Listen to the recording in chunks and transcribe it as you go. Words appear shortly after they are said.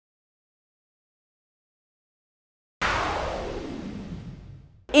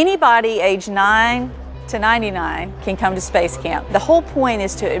Anybody age 9 to 99 can come to Space Camp. The whole point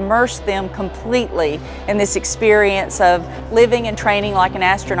is to immerse them completely in this experience of living and training like an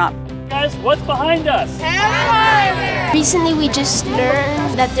astronaut. Guys, what's behind us? Recently we just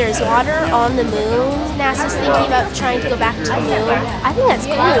learned that there's water on the moon. NASA's thinking about trying to go back to the moon. I think that's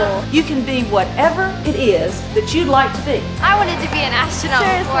cool. You can be whatever it is that you'd like to be. I wanted to be an astronaut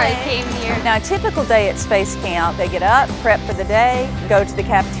before I came here. Now, a typical day at Space Camp, they get up, prep for the day, go to the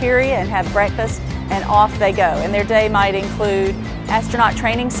cafeteria and have breakfast, and off they go. And their day might include astronaut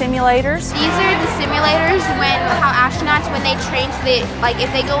training simulators. These are the simulators how astronauts, when they train, so like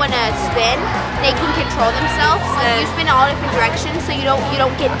if they go in a spin, they can control themselves. You spin in all different directions so you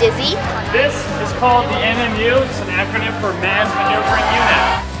don't get dizzy. This is called the MMU. It's an acronym for Man's Maneuvering Unit.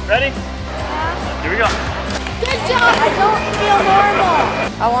 Ready? Here we go. Good job! I don't feel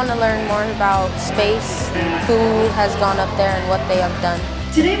normal. I want to learn more about space, who has gone up there and what they have done.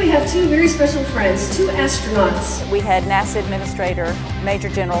 Today we have two very special friends, two astronauts. We had NASA Administrator Major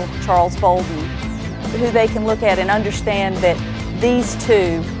General Charles Bolden, who they can look at and understand that these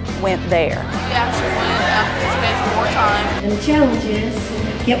two went there. We actually went out to space 4 times. And the challenge is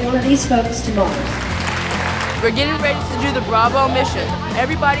to get one of these folks to Mars. We're getting ready to do the Bravo mission.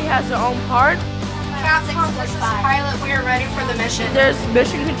 Everybody has their own part. Captain, this is pilot. We are ready for the mission. There's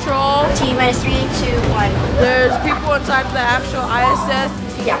mission control. T-minus 3, 2, 1. There's people inside the actual ISS.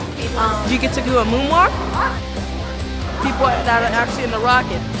 Yeah. You get to do a moonwalk. People that are actually in the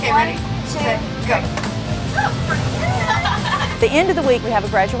rocket. Okay, ready, set, go. At the end of the week, we have a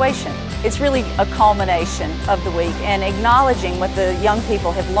graduation. It's really a culmination of the week and acknowledging what the young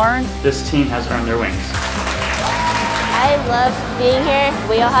people have learned. This team has earned their wings. I love being here.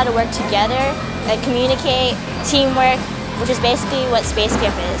 We all had to work together and communicate, teamwork, which is basically what Space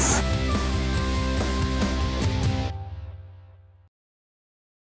Camp is.